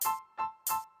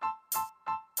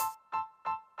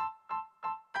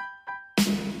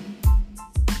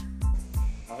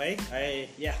Okay?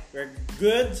 We're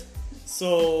good.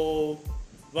 So,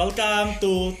 welcome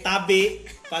to Tabi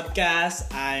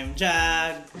Podcast. I'm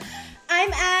Jag.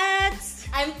 I'm Ats.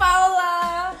 I'm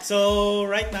Paula. So,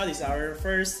 right now, this is our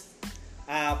first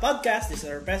podcast. This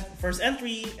is our first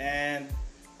entry. And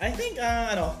I think,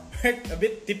 we're a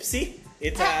bit tipsy.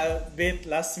 It's a bit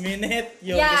last minute.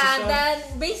 Yung decision. Then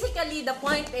basically the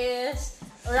point is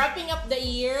wrapping up the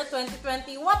year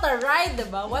 2020. What a ride,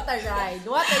 diba? What a ride.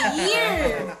 What a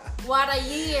year. What a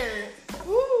year.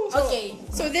 Okay.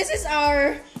 So this is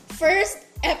our first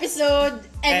episode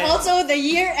and also the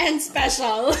year-end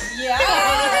special. Yeah.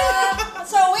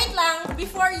 So wait lang,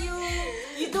 before you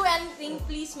do anything,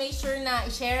 please make sure na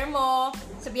i-share mo,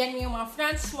 sabihan mo yung mga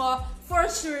friends mo. For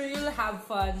sure, you'll have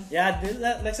fun. Yeah,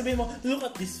 like sabihin mo, look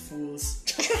at these fools.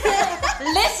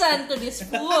 Listen to these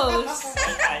fools.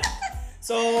 Okay.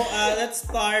 So, let's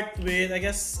start with, I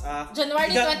guess,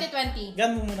 January 2020.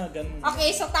 Gan mo muna.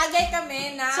 Okay, so tagay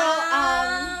kami na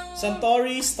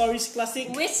Suntory's Stories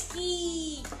Classic.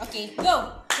 Whiskey. Okay,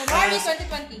 go. January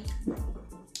 2020.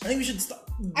 I think we should start.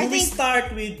 We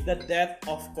start with the death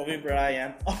of Kobe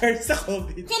Bryant or sa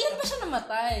COVID? Kailan ba siya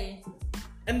namatay?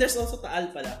 And there's also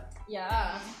Taal pala.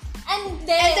 Yeah. And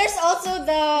there's also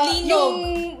the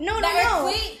Linog. No.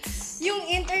 Earthquakes. Yung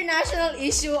international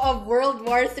issue of World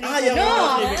War III.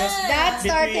 That Between...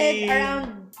 started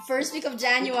around first week of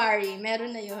January.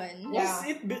 Meron na yun. Was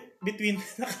it between...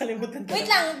 Nakalimutan ko. Wait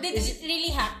lang, did it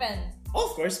really happen?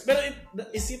 Of course, pero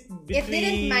is it between... It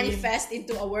didn't manifest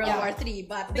into a World War III,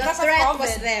 but because the threat of COVID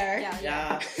was there.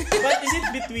 Yeah. But is it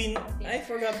between... I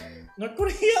forgot. North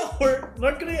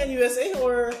Korea and USA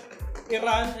or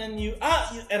Iran and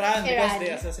Iran because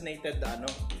they assassinated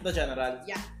the general.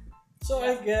 Yeah. So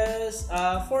I guess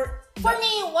for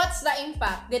me, what's the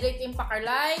impact? Did it impact our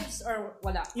lives or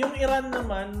wala? yung Iran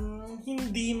naman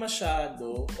hindi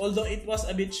masyado, although it was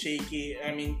a bit shaky.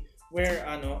 I mean, where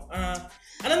alam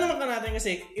naman ka natin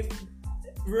kasi if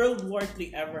World War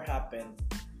III ever happened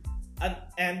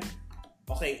and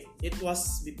okay, it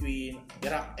was between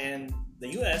Iraq and the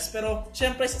US, pero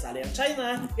syempre sasali ang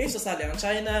China,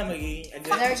 magiging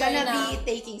They're gonna be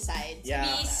taking sides. Yeah.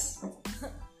 Please.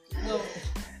 Go.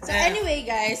 So anyway,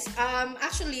 guys,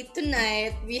 actually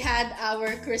tonight we had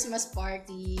our Christmas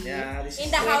party. Yeah, In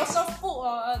the house of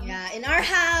Puon. Yeah, in our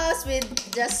house with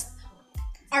just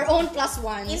our own plus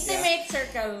ones. Intimate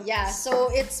circle. Yeah,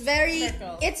 so it's very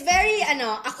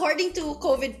according to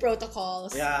COVID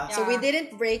protocols. Yeah. So we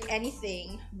didn't break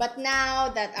anything. But now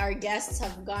that our guests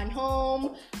have gone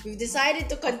home, we've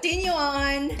decided to continue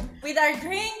on with our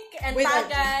drink and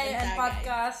tagay and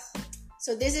podcast.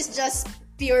 So this is just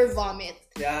pure vomit.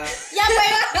 Yeah. Yeah,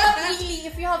 but really,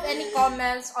 if you have any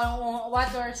comments on what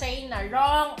we're saying na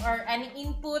wrong or any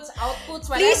inputs, outputs,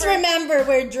 whatever. Please remember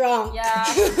we're drunk. Yeah.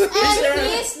 And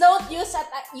please don't use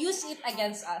it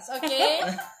against us, okay?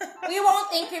 We won't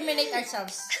incriminate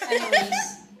ourselves. Anyways.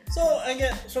 So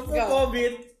again, for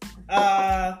COVID,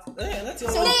 let's go.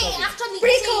 So actually,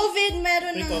 pre-COVID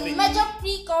meron pre-COVID. Medyo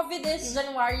pre-COVID is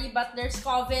January, but there's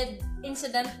COVID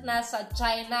incident na sa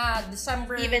China,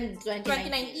 December even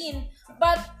 2019.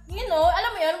 But,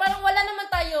 alam mo yun, parang wala naman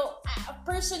tayo,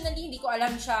 personally, hindi ko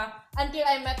alam siya until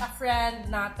I met a friend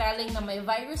na telling na may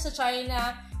virus sa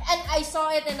China and I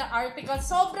saw it in the article,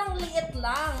 sobrang liit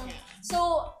lang.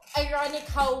 So, ironic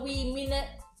how we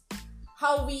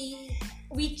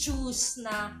choose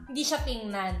na hindi siya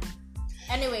tingnan.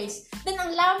 Anyways, then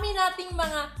ang lami nating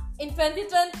mga in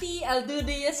 2020, I'll do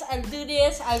this, I'll be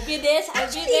this.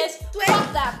 Fuck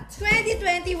that.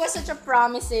 2020 was such a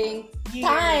promising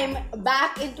time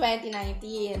back in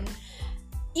 2019.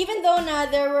 Even though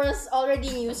there was already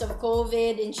news of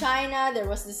COVID in China, there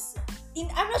was this...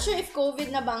 I'm not sure if COVID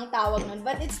na bang tawag nun,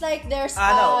 but it's like there's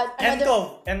another...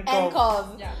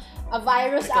 nCoV. Yeah. A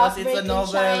virus because outbreak it's a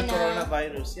novel in China.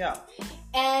 Coronavirus, yeah.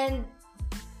 And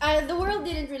the world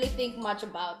didn't really think much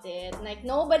about it. Like,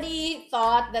 nobody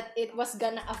thought that it was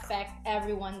gonna affect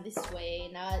everyone this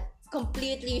way. Na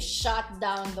completely shut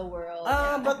down the world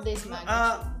But this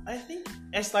magnitude. I think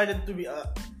I started to be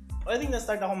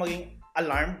na-start ako maging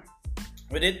alarmed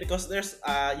with it because there's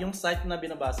yung site na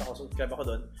binabasa ko, subscribe ako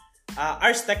doon.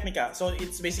 Ars Technica. So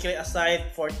it's basically a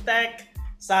site for tech,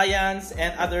 science,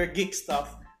 and other geek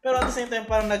stuff. Pero at the same time,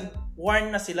 parang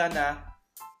nag-warn na sila na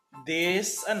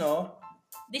this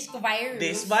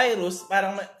virus,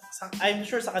 parang I'm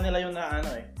sure sa kanila yung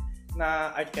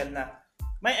na article na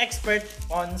may expert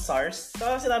on SARS. So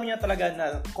sinabi niya talaga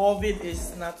na COVID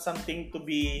is not something to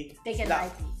be taken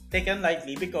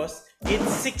lightly because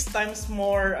it's 6 times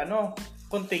more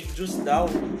contagious daw.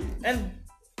 And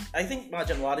I think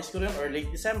mga January siguro yun or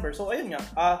late December. So ayun nga,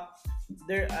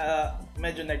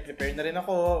 medyo nag-prepare na rin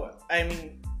ako. I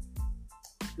mean,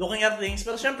 looking at things.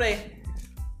 Pero syempre,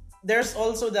 there's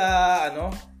also the,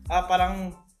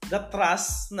 parang the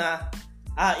trust na,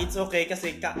 it's okay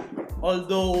kasi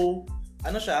although,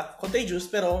 contagious,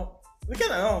 pero we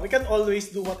can always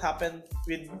do what happened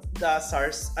with the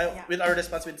SARS, with our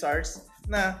response with SARS,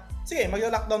 na, sige,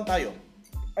 magla-lockdown tayo.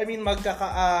 I mean,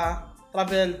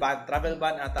 travel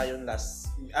ban ata yun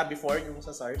before yung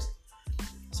sa SARS.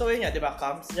 So yun nga, di ba,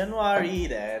 comes January,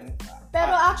 then...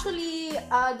 Pero actually,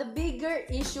 the bigger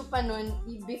issue pa nun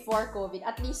before COVID,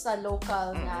 at least sa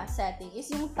local na setting,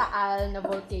 is yung Taal na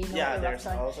volcano eruption. There's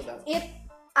also that. It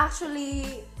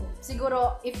actually,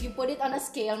 siguro, if you put it on a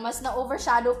scale, mas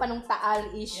na-overshadow pa nung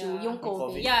Taal issue, yung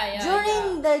COVID.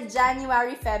 During the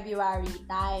January-February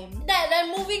time.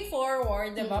 Then moving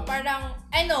forward, diba, parang,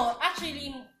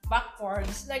 actually,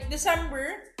 backwards, like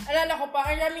December, alala ko pa,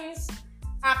 maraming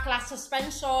class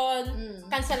suspension,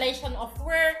 cancellation of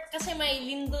work, kasi may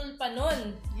lindol pa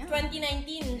nun.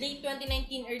 2019, late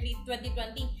 2019, early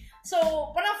 2020. So,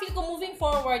 parang feel ko moving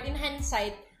forward, in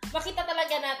hindsight, makita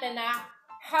talaga natin na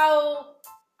how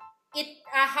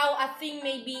a thing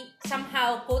may be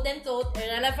somehow, quote-unquote,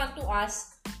 irrelevant to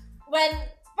us, when,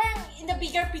 parang in the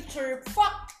bigger picture,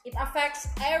 it affects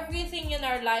everything in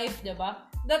our life, diba?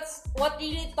 That's what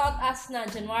really taught us na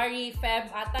January,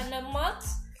 Feb, ata na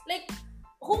months. Like,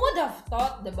 who would have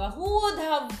thought, diba? Who would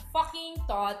have fucking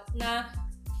thought na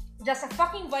just a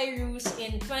fucking virus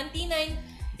in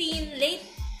 2019, late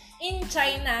in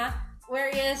China,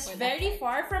 whereas very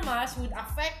far from us, would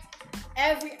affect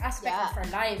every aspect of our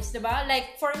lives, diba?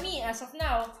 Like, for me, as of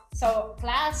now, so,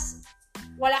 class,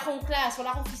 wala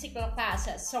akong physical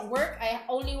classes. So, work, I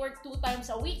only work 2 times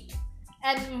a week.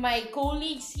 And my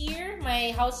colleagues here, my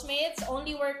housemates,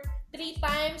 only work 3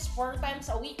 times, 4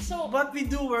 times a week. So, but we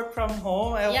do work from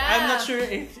home. I'm not sure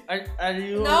if are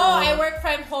you. No, I work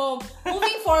from home.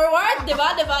 Moving forward,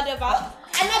 diba?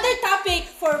 Another topic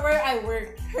for where I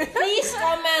work. Please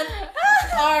comment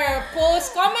or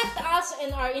comment us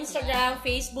in our Instagram,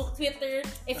 Facebook, Twitter.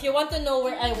 If you want to know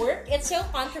where I work, it's so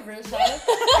controversial.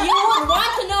 You would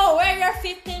want to know where your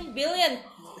 15 billion.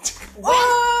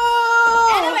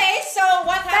 Anyway, so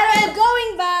what happened? Pero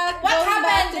going back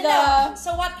to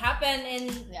So what happened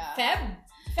in Feb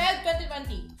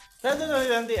 2020? Feb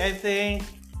 2020, I think,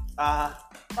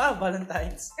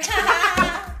 Valentine's.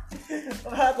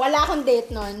 Wala akong date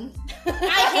nun.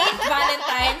 I hate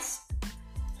Valentine's.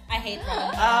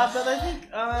 But I think,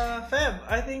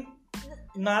 Feb,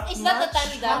 not Is much. that the time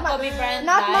that Kobe Bryant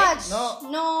Not died? much.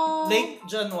 No. Late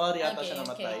January ata siya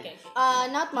namatay. Okay.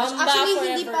 Not much. Mamba Actually,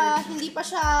 forever. hindi pa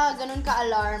siya ganun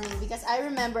ka-alarming because I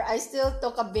remember I still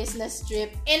took a business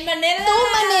trip In Manila. to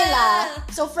Manila.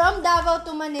 So from Davao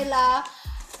to Manila,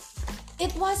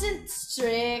 it wasn't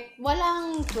strict.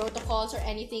 Walang protocols or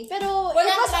anything. Pero Walang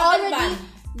it was travel already ban.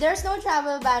 There's no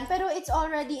travel ban, pero it's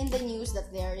already in the news that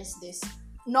there is this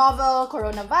novel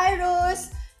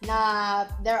coronavirus na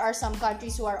there are some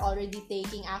countries who are already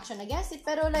taking action against it,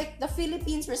 pero like the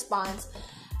Philippines response,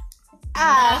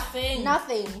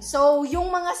 nothing. So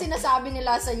yung mga sinasabi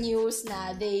nila sa news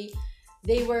na they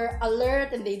were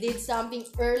alert and they did something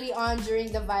early on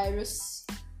during the virus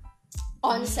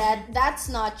onset, that's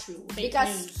not true.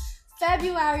 Because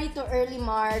February to early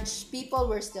March, people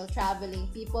were still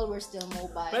traveling, people were still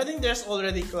mobile. But I think there's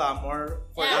already clamor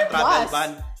for There a travel was.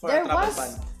 ban. There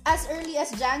was as early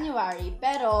as January,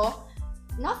 pero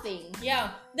nothing.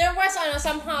 Yeah. There was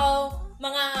somehow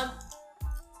mga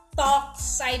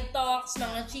side talks,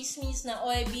 mga chismis na,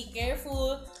 oy, be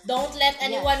careful, don't let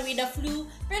anyone with the flu.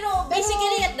 Pero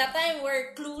basically at that time,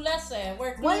 we're clueless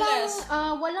We're clueless.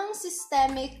 Walang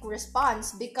systemic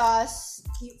response because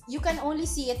you can only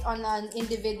see it on an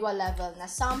individual level na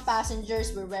some passengers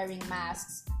were wearing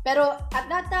masks. Pero at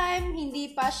that time,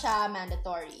 hindi pa siya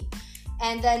mandatory.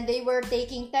 And then they were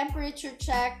taking temperature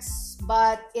checks,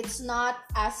 but it's not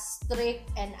as strict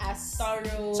and as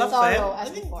Thorough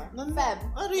as before. Feb.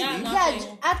 Oh, really? Yeah,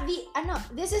 At the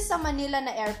this is sa Manila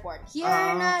na airport. Here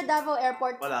na Davao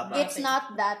Airport, wala pa. it's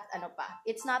not that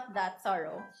it's not that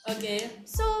thorough. Okay.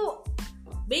 So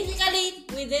Basically,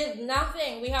 we did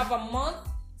nothing. We have a month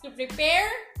to prepare.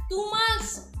 2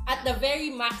 months at the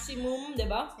very maximum, di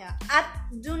ba? yeah. At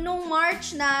nung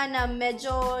March na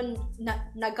medyo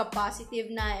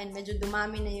nagka-positive na and medyo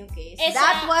dumami na yung case.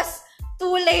 That was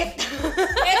too late.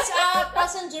 It's a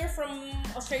passenger from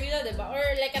Australia, di ba? Or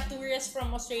like a tourist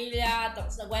from Australia,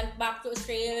 tapos went back to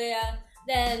Australia.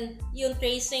 Then, yung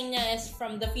tracing niya is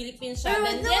from the Philippines siya.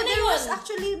 Pero Then, there was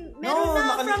actually, meron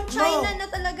na from China na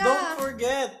talaga. Don't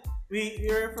forget.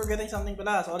 You're forgetting something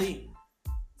pala. Sorry.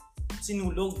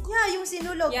 sinulog. Yeah, yung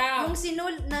sinulog. Yeah. Yung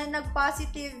na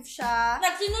nag-positive siya.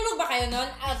 Nagsinulog ba kayo nun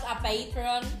as a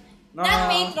patron? No.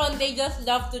 Not patron, they just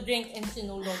love to drink in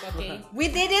sinulog, okay? We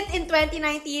did it in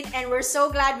 2019 and we're so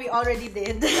glad we already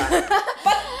did.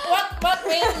 But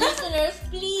wait, listeners,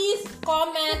 please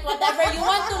comment whatever you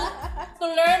want to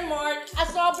learn more.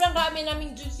 Sobrang dami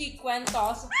naming juicy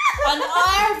kwentos on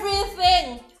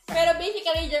everything. Pero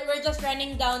basically, we're just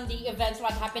running down the events,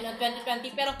 what happened in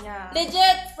 2020. Pero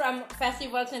legit, from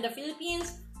festivals in the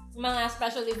Philippines, mga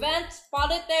special events,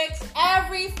 politics,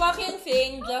 every fucking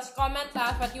thing. Just comment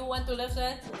us what you want to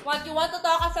listen, what you want to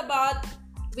talk us about.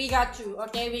 We got you,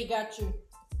 okay? We got you.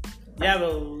 Yeah,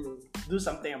 we'll do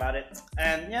something about it.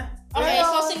 And yeah. Okay,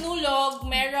 so sinulog,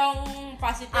 merong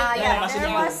positive. Yeah, positive.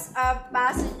 there was a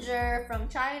passenger from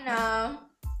China.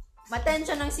 Maten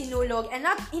siya ng sinulog. And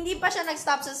hindi pa siya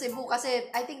nag-stop sa Cebu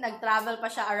kasi I think nag-travel pa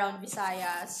siya around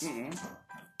Visayas.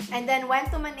 Mm-hmm. And then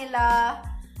went to Manila.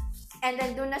 And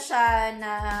then doon na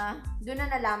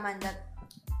nalaman that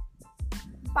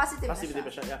positive na Positive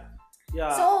siya. siya,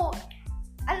 yeah. So,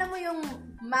 alam mo yung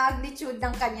magnitude ng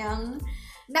kanyang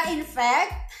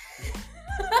na-infect?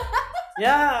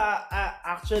 Yeah,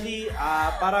 actually,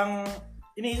 parang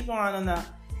iniisip ko nga na,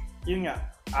 yun nga,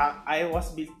 I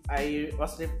was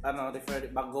referred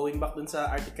going back dun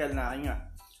sa article na, yun nga,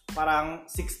 parang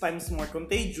 6 times more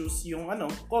contagious yung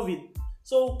COVID.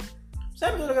 So,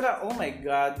 sabi ko talaga na, oh my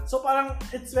God. So parang,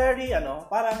 it's very,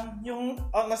 parang yung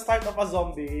on the start of a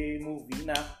zombie movie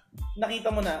na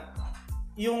nakita mo na,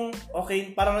 yung,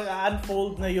 okay, parang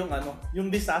nag-unfold na yung,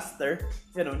 yung disaster.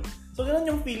 Ganun. So ganun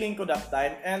yung feeling ko that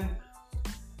time. And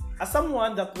as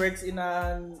someone that works in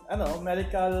an,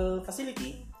 medical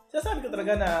facility, sinasabi ko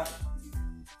talaga na,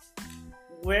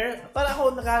 para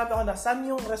ako, nakaharap ako na, saan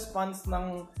yung response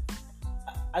ng,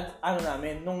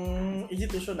 namin, nung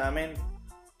institution namin.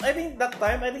 I think that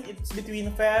time, it's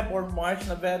between Feb or March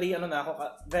na very,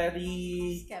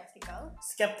 very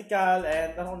skeptical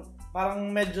and parang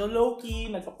medyo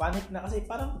low-key, nagpapanik na kasi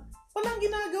parang walang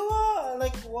ginagawa.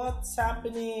 Like, what's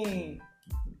happening?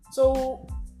 So,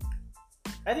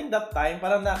 I think that time,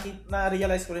 parang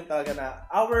na-realize ko rin talaga na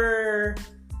our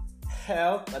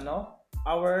health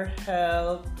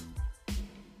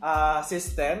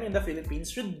system in the Philippines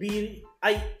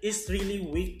is really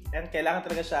weak and kailangan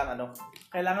talaga siyang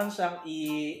kailangan siyang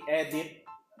i-edit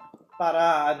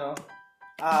para anong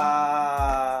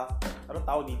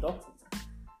tawag dito?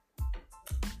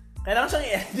 Kailangan siyang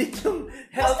i-edit yung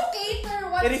health. Just to cater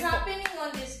what's happening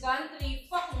on this country.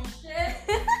 Fucking shit.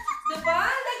 Diba?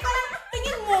 Like, parang,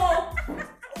 tingin mo,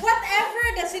 whatever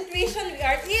the situation we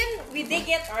are in, we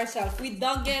dig it ourselves. We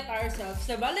dug it ourselves.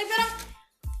 Diba? Like, parang,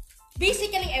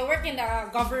 basically, I work in the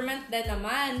government din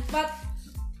naman. But,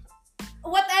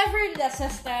 whatever the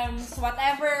systems,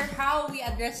 whatever how we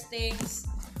address things,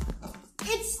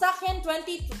 it's stuck in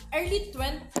early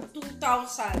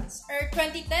 2000s or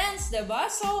 2010s, diba?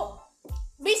 So,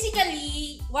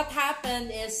 basically, what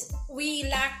happened is we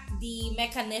lack the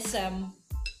mechanism,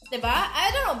 diba?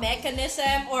 I don't know,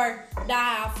 mechanism or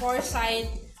the foresight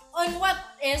on what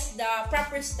is the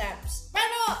proper steps.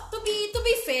 Pero, to be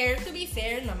fair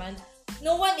naman,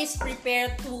 no one is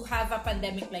prepared to have a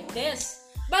pandemic like this.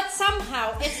 But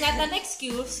somehow, it's not an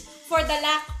excuse for the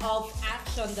lack of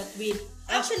action that we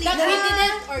Actually, that we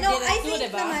didn't or no, didn't do,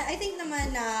 diba? I think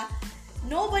naman na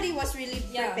nobody was really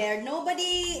prepared.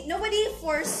 Nobody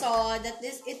foresaw that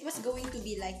it was going to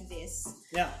be like this.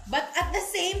 Yeah. But at the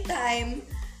same time,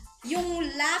 yung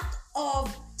lack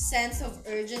of sense of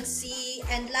urgency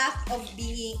and lack of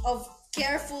being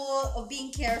careful,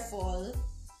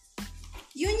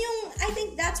 yun yung, I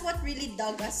think that's what really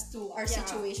dug us to our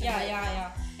situation.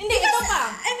 Yeah. Hindi, ito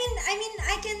pa. I mean,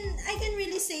 I can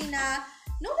really say na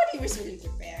nobody was really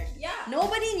prepared. Yeah.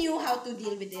 Nobody knew how to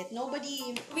deal with it.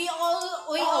 We all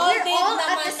we're did all naman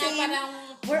at the same, na parang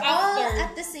we're all after.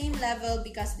 at the same level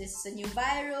because this is a new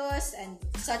virus and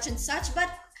such,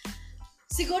 but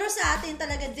siguro sa atin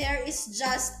talaga there is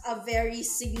just a very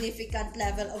significant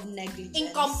level of negligence.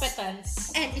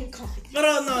 Incompetence. And incompetence.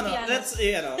 Pero no, let's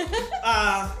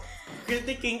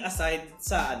critiquing aside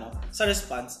sa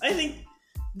response. I think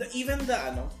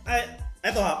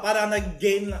para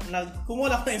kumuha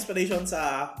lang ng inspiration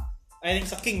sa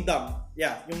sa Kingdom.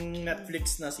 Yeah, yung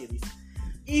Netflix na series.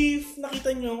 If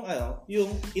nakita niyo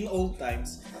yung in old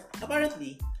times,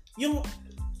 apparently yung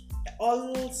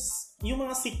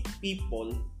mga sick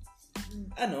people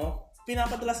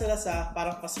pinapadala sila sa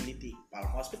parang facility,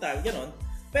 parang hospital, gano'n.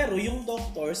 Pero yung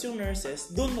doctors, yung nurses,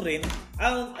 dun rin,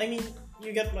 I mean,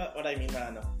 you get what I mean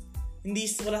na hindi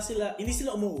sila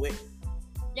umuwi.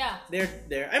 Yeah. They're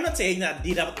there. I'm not saying na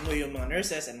di dapat umuwi yung mga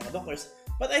nurses and mga doctors,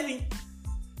 But I think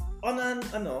on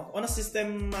a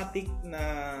systematic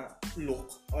na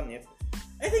look on it,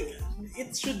 I think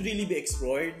it should really be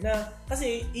explored na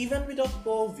kasi even without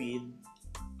COVID,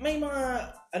 may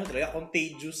mga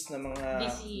contagious na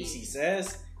mga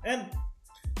diseases, and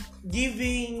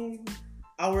giving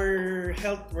our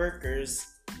health workers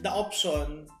the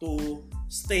option to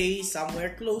stay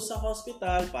somewhere close sa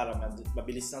hospital para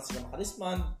mabilis lang sila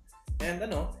maka-respond. And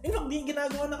in fact,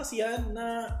 ginagawa na kasi yan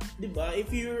na, di ba, if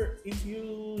you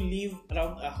live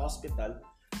around a hospital,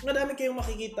 madami kayong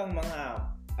makikitang mga,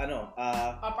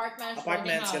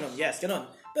 apartments, ganun. Yes, ganun.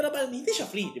 Pero hindi siya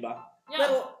free, di ba? Yeah.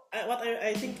 Pero,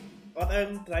 I think, what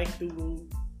I'm trying to,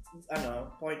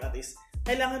 point out is,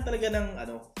 kailangan talaga ng,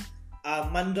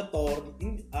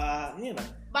 mandatory,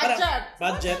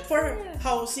 budget for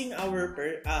housing our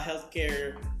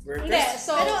healthcare workers. Hindi,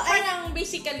 so parang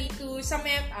basically to sum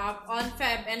it up on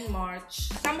Feb and March,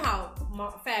 somehow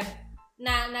Feb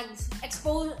na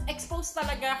nag-expose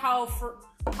talaga how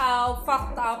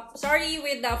fucked up. Sorry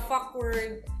with the fuck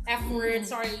word, F word,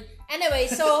 sorry. Anyway,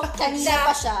 so kanina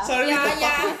pa siya. Sorry.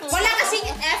 Yeah. Wala kasing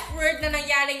F word na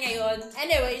nangyari ngayon.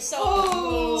 Anyway, so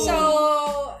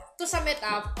to sum it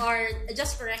up, or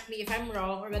just correct me if I'm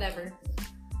wrong or whatever.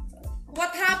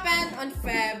 What happened on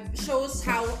Feb shows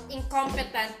how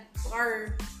incompetent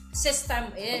our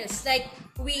system is. Like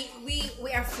we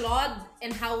are flawed in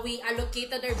how we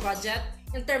allocated our budget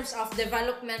in terms of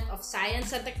development of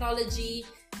science and technology,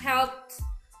 health,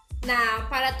 na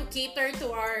para to cater to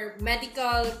our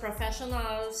medical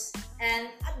professionals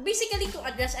and basically to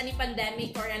address any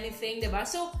pandemic or anything, diba?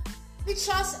 So it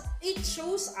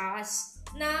shows us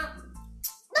na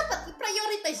dapat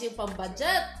i-prioritize yung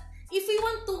pang-budget. If we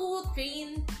want to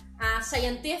train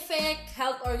scientific,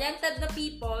 health-oriented na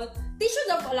people, they should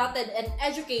have allotted an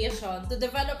education to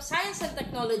develop science and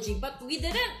technology, but we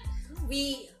didn't.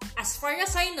 We, as far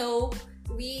as I know,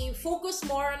 we focus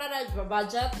more on our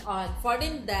budget on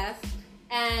foreign debt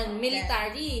and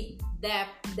military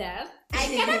debt. I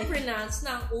cannot pronounce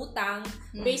ng utang.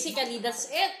 Basically,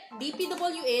 that's it.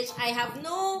 DPWH, I have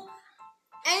no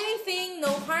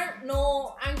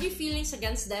angry feelings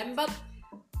against them, but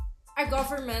our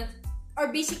government, or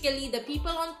basically the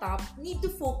people on top, need to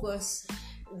focus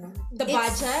the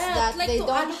budget, that like they to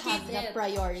don't allocate have the it.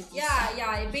 priorities.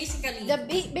 Yeah, basically.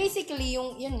 Basically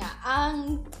yun nga,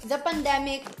 the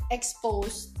pandemic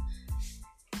exposed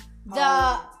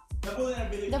the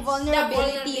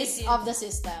vulnerabilities of the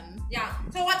system. Yeah.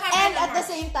 So what happened? And at the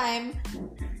same time,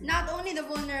 not only the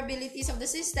vulnerabilities of the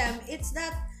system, it's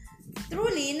that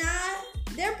truly na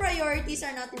their priorities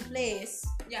are not in place.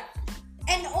 Yeah.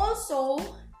 And also,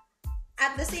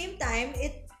 at the same time,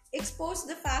 it exposed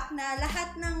the fact na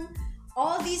lahat ng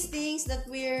all these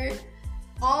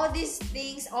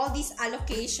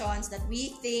allocations that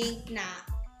we think na,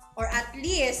 or at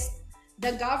least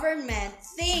the government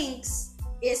thinks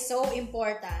is so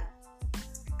important.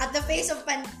 At the face of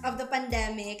the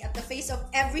pandemic, at the face of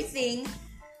everything,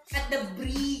 At the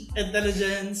breed.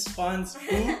 Intelligence, funds,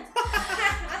 truly!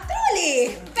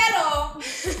 Pero,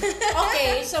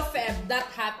 okay, so Feb,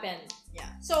 that happened. Yeah.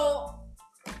 So,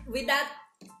 with that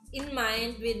in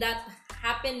mind, with that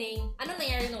happening, ano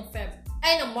nangyari nung Feb?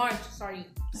 Ay, no, March, sorry.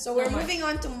 So, we're moving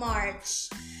on to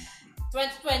March.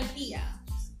 2020. Yeah.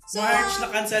 So, March,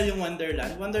 na-cancel yung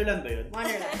Wonderland. Wonderland ba yun?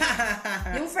 Wonderland.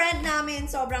 Yung friend namin,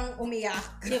 sobrang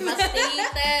umiyak.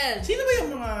 Devastated. Sino ba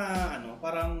yung mga,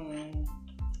 parang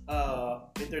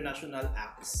international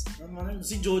acts?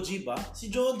 Si Joji ba?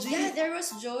 Si Joji? Yeah, there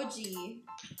was Joji.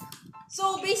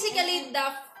 So, basically,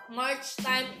 the March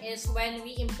time is when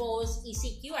we impose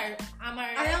ECQ. Am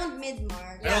I right? Around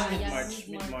mid-March. Yeah,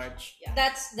 Mid-March. Yeah.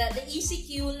 That's the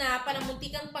ECQ na parang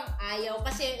muntikan pang ayaw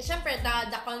kasi syempre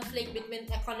the conflict between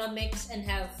economics and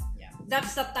health. Yeah.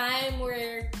 That's the time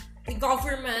where the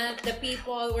government, the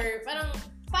people were parang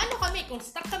paano kami kung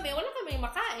stuck kami, wala kami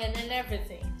makain and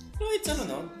everything. No, it's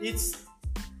it's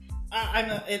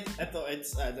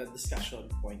it's the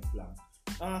discussion point lang.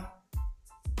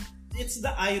 It's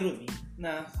the irony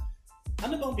na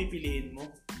ano bang pipiliin mo?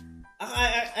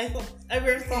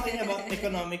 We're talking about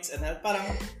economics and health.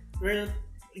 Parang we're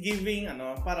giving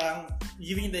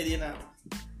the idea na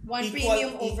One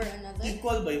premium over another.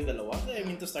 Equal ba yung dalawa? I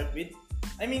mean, to start with.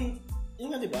 I mean,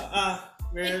 yun nga, di ba?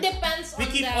 It depends on we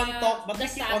keep on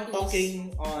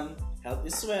talking on health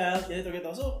is wealth,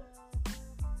 ganito. So,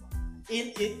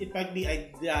 it might be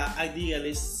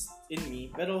idealist in me,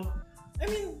 pero I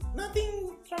mean,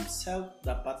 nothing trumps health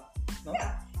dapat, no?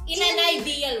 Yeah. In an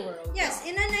ideal world. Yes,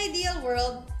 in an ideal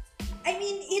world, I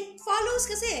mean, it follows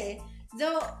kasi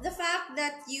the fact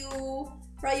that you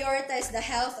prioritize the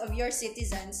health of your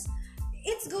citizens,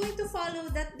 it's going to follow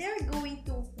that they're going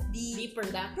to Be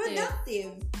productive.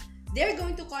 productive. They're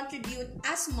going to contribute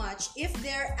as much if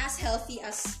they're as healthy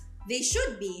as they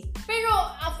should be. Pero,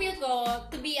 I feel ko,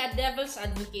 to be a devil's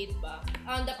advocate ba,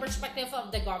 on the perspective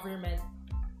of the government,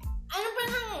 ano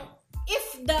parang,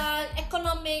 if the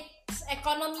economy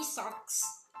sucks,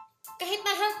 kahit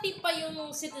na healthy pa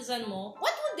yung citizen mo,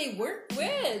 what would they work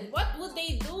with? What would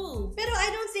they do? Pero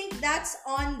I don't think that's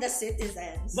on the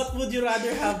citizens. But would you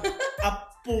rather have a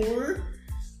poor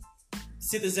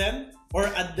citizen or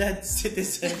a dead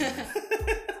citizen?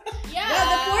 Yeah. Well,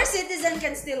 the poor citizen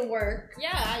can still work.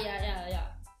 Yeah.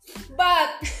 But,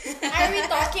 are we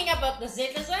talking about the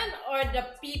citizen or the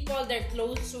people they're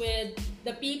close with,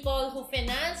 the people who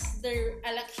finance their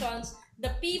elections, the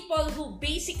people who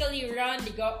basically run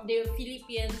the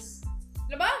Philippines?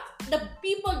 Diba? The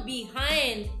people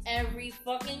behind every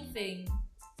fucking thing.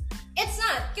 It's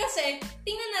not. Kasi,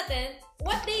 tingnan natin,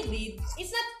 what they did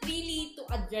is not really to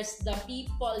address the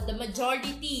people, the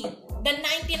majority, the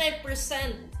 99%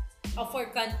 of our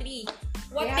country.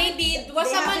 What they did was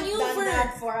a maneuver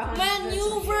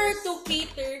to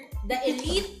cater the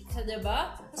elite,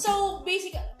 diba? So,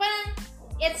 basically, parang,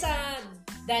 it's a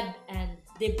dead-end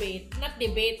debate. Not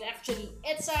debate, actually.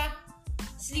 It's a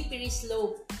slippery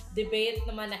slope debate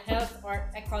naman na health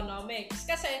or economics.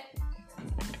 Kasi,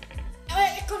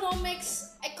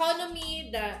 economy,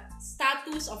 the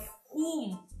status of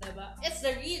whom, diba? It's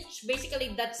the rich.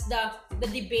 Basically, that's the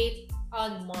debate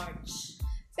on March.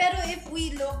 Pero if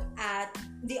we look at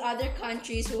the other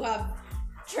countries who have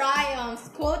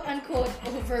triumphed, quote-unquote,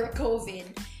 over COVID,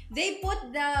 they put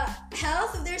the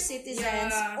health of their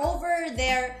citizens over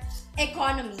their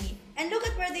economy. And look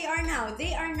at where they are now.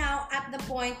 They are now at the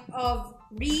point of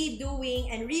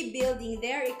redoing and rebuilding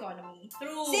their economy.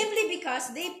 True. Simply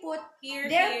because they put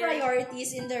their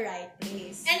priorities in the right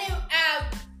place. And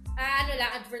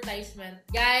advertisement.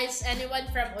 Guys, anyone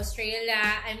from Australia,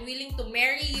 I'm willing to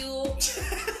marry you.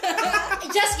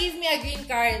 Just give me a green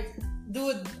card.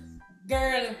 Dude,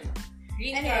 girl,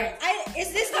 green card.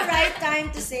 Is this the right time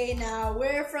to say now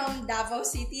we're from Davao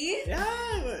City?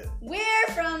 Yeah. We're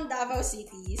from Davao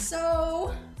City.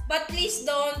 So, but please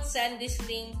don't send this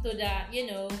link to the,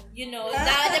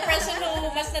 the person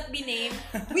who must not be named.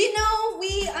 We know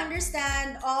we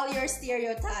understand all your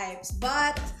stereotypes,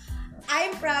 but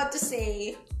I'm proud to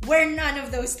say we're none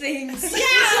of those things.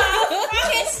 Yeah!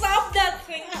 Okay, stop that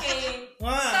thinking.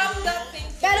 Stop that thinking.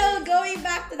 Pero going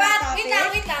back to the topic.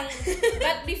 Wait lang.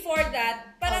 But before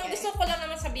that, parang gusto ko lang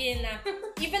naman sabihin na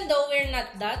even though we're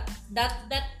not that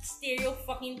stereo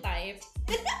fucking type,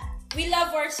 we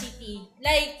love our city.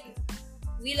 Like,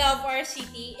 we love our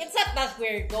city. It's not that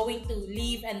we're going to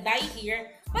live and die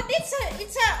here, but it's a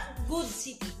good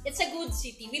city. It's a good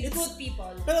city with good people.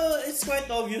 Pero it's quite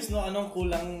obvious no anong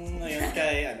kulang ngayon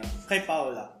kay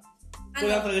Paula.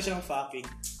 Kulang talaga siya ng fucking.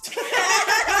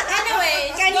 Anyway,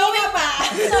 kanina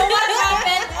pa. So what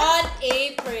happened on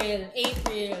April?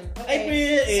 Okay.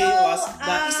 April 8 was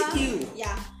the ECQ.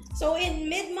 Yeah. So in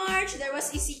mid-March, there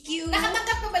was ECQ.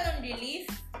 Nakatanggap ka ba ng relief?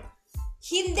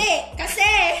 Hindi. Kasi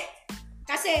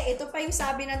ito pa yung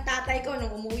sabi ng tatay ko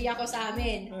nung umuwi ako sa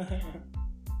amin.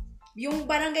 Yung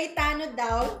barangay tanod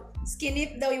daw,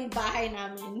 skinip daw yung bahay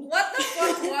namin. What the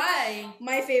fuck? Why?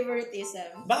 My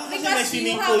favoritism. Baka kasi may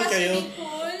swimming pool kayo.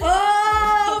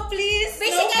 Oh, please.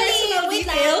 Basically, no wait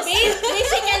details. lang.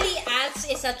 Basically, Ats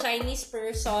is a Chinese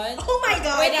person Oh my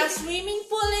God. with a swimming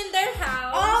pool in their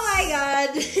house. Oh my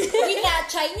God. With a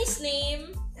Chinese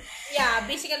name. Yeah,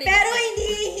 basically. Pero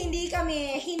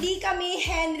hindi kami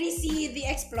Henry C. the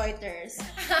exploiters.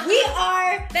 We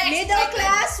are The middle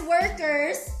class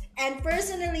workers, and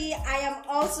personally, I am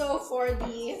also for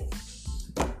the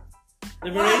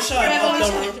liberation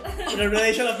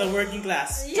of the working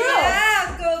class.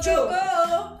 Yeah, go.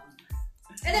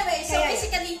 Anyway, so Kaya,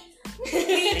 basically,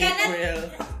 we cannot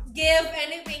April. give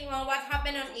anything on what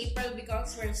happened on April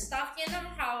because we're stuck in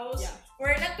our house. Yeah.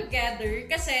 We're not together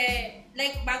kasi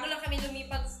like bago lang kami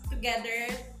lumipat together,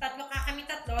 kami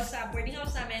tatlo sa boarding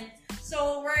house namin.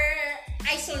 So we're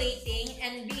isolating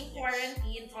and being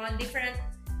quarantined on different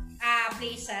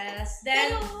places.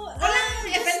 Then walang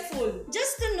eventful.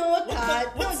 Just to note,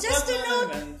 just to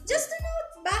note,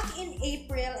 What back in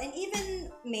April and even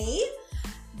May,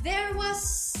 there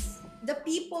was the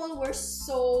people were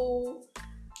so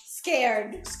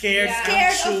scared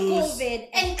Anxious. of COVID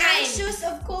and kind. anxious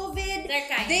of COVID. They're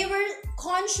kind. They were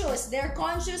conscious. They're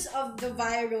conscious of the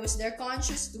virus. They're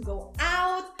conscious to go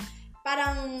out.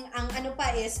 Parang ang ano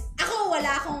pa is, ako wala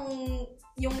akong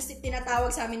yung tinatawag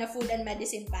sa amin na food and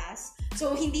medicine pass.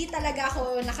 So hindi talaga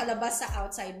ako nakalabas sa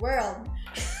outside world.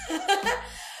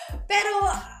 Pero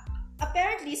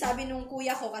apparently, sabi nung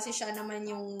kuya ko, kasi siya naman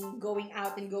yung going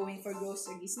out and going for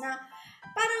groceries, na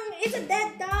parang it's a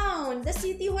dead town. The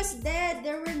city was dead.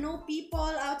 There were no people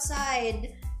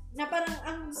outside. Na parang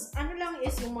ang ano lang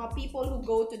is yung mga people who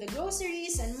go to the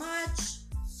groceries and much.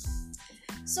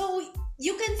 So,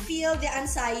 you can feel the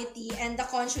anxiety and the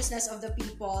consciousness of the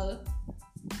people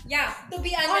Yeah, to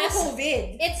be on honest,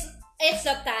 COVID. it's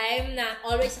a time na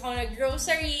always ako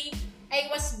nag-grocery. I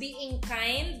was being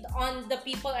kind on the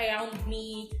people around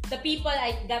me, the people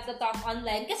I got to talk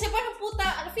online. Kasi parang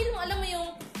puta, feel mo, alam mo yung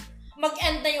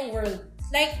mag-end na yung world.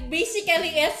 Like,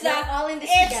 basically, We're all in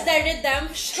this it's together. the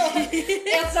redemption.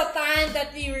 It's a time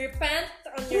that we repent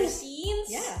on your sins.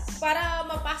 Yes. Para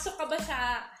mapasok ka ba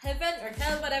sa heaven or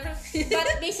hell, whatever. But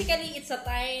basically, it's a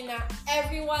time na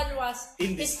everyone was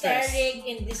In distress. hysteric,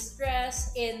 in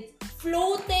distress, in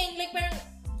floating. Like, parang,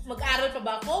 mag-aral pa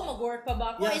ba ako? Mag-work pa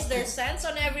ba ako? Yeah. Is there sense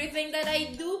on everything that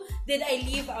I do? Did I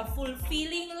live a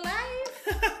fulfilling life?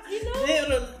 You know?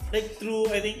 Yeah, like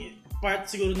through, I think, part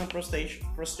siguro ng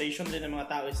frustration din ng mga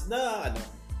tao is I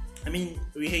mean,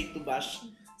 we hate to bash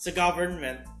sa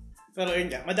government. Pero yun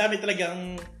nga, madami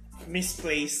talagang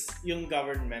misplaced yung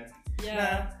government. Yeah. Na,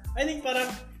 I think parang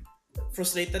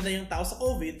frustrated na yung tao sa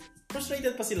COVID.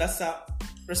 Frustrated pa sila sa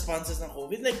responses ng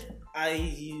COVID. Like,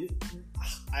 I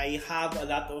have a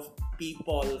lot of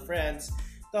people, friends,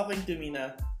 talking to me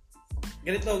na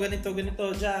ganito,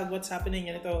 Jag, what's happening,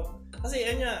 ganito. Kasi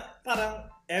yun nga, parang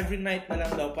every night na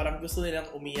lang daw, parang gusto nilang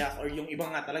umiyak or yung iba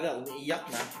nga talaga umiiyak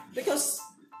na. Because,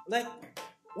 like,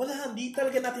 hindi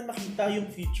talaga natin makita yung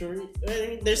future.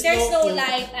 There's no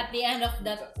light at the end of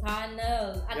the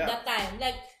tunnel at Yeah. that time.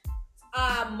 Like,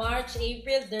 March,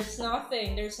 April, there's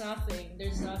nothing.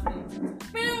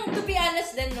 Pero to be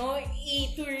honest then, no,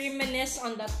 to reminisce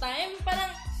on that time, parang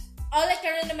all I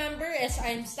can remember is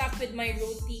I'm stuck with my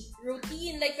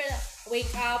routine. Like,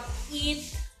 wake up,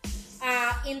 eat,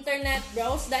 internet,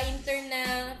 browse the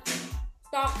internet,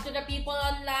 talk to the people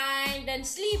online, then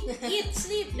sleep, eat,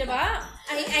 sleep, diba?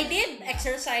 I did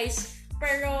exercise,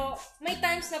 pero may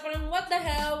times na parang, what the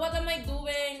hell? What am I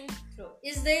doing?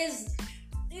 Is this,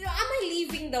 am I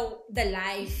living the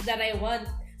life that I want?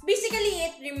 Basically,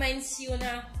 it reminds you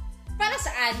na, para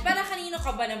saan? Para kanino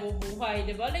ka ba nabubuhay,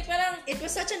 diba? Like, parang, It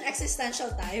was such an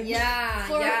existential time. yeah,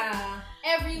 For- yeah.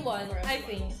 Everyone, For I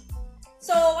everyone. think.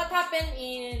 So, what happened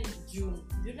in June?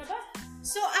 June na ba?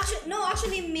 So,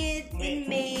 actually,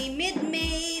 mid-May,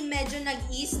 medyo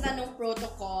nag-ease na nung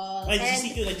protocol.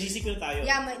 Nag-GCQ na tayo.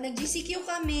 Yeah, nag-GCQ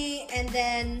kami, and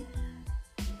then,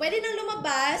 pwede nang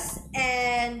lumabas,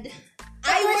 and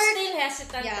But we're still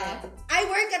hesitant. Yeah. I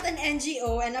work at an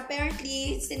NGO, and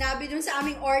apparently, sinabi dun sa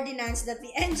aming ordinance that the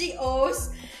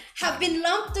NGOs have been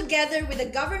lumped together with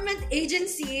the government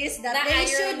agencies that Na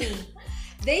irony.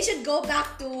 they should go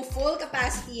back to full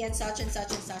capacity and such and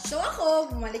such and such. So ako,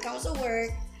 bumalik ako sa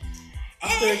work.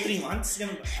 After 3 months,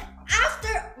 ganun ba?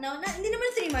 Hindi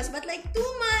naman 3 months, but like 2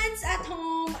 months at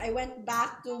home, I went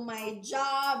back to my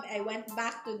job. I went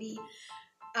back to the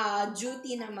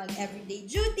duty na mag-everyday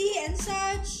duty and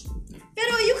such.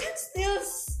 Pero you can still,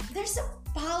 there's a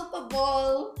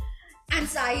palpable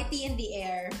anxiety in the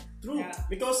air. True. Yeah.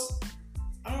 Because,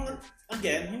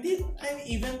 again,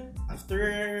 even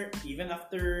after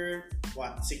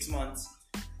what, 6 months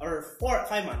or 5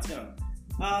 months, ganun.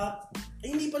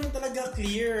 Hindi pa rin talaga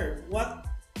clear what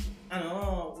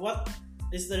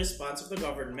is the response of the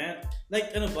government.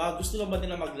 Like, gusto lang ba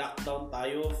nila mag-lockdown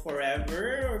tayo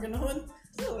forever or ganun?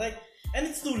 Like, and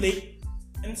it's too late.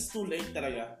 And it's too late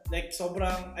talaga. Like,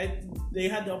 they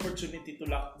had the opportunity to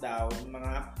lock down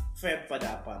mga Feb pa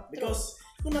dapat. Because,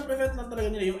 kung na-prevent lang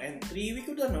talaga nila yung entry, we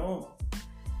could have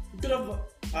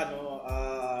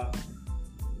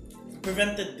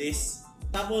prevented this.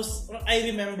 Tapos, I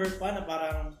remember pa na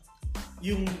parang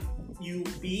yung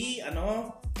UP,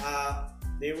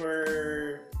 they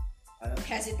were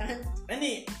Hesitant.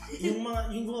 yung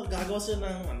gagawa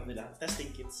sila ng testing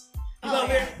kits. Oh,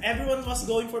 Where everyone was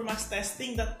going for mass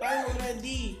testing that time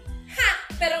already.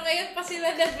 Ha! Pero ngayon pa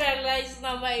sila nag-realize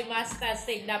na may mass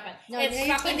testing dapat. No, It's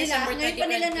ngayon back in December pa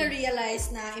nila 2020. na-realize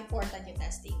na important yung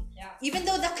testing. Yeah. Even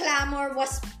though the clamor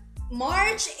was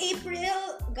March,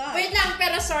 April, God. Wait lang,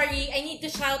 pero sorry, I need to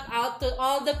shout out to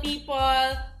all the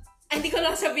people. Hindi ko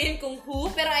lang sabihin kung who,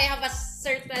 pero I have a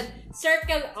certain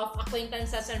circle of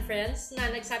acquaintances and friends na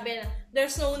nagsabi na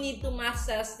there's no need to mass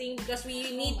testing because we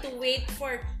need to wait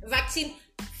for vaccine.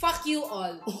 Fuck you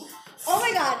all. Oh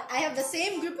my God, I have the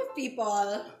same group of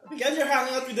people. Because you're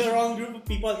hanging out with the wrong group of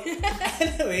people.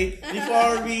 Anyway,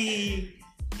 before we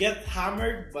get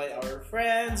hammered by our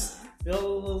friends,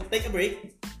 we'll take a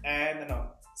break. And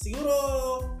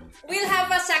siguro we'll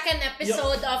have a second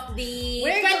episode of the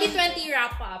We're 2020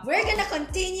 wrap-up. We're gonna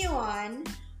continue on,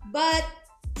 but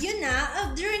yun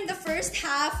na, during the first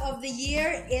half of the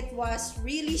year, it was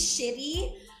really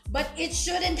shitty, but it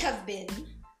shouldn't have been.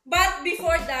 But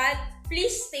before that,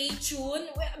 please stay tuned.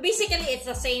 Basically, it's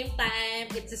the same time,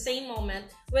 it's the same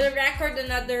moment. We'll record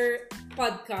another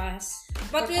podcast,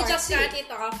 but For we'll part just two. cut it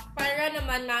off para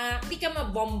naman na hindi ka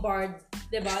ma-bombard,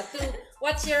 diba? To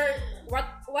what you're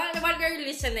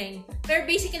listening. Pero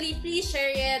basically, please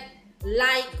share it,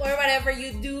 like, or whatever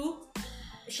you do.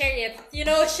 Share it.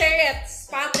 Share it.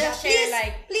 Spam the share,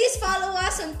 like. Please follow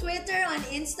us on Twitter, on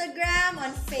Instagram,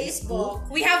 on Facebook.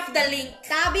 We have the link.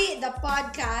 Tabi, the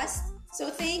podcast. So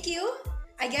thank you.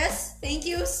 I guess, thank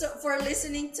you for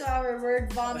listening to our word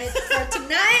vomit for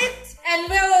tonight. And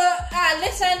we'll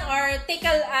listen or take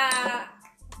a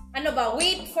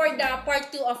wait for the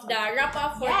part 2 of the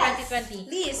wrap-up for 2020.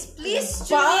 Please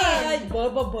tune in.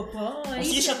 Bye.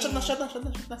 Sige, shut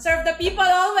na. Serve the people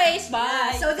always.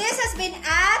 Bye. So this has been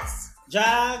at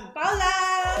Jag! Paula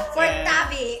for And-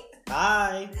 Tabi.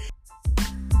 Bye!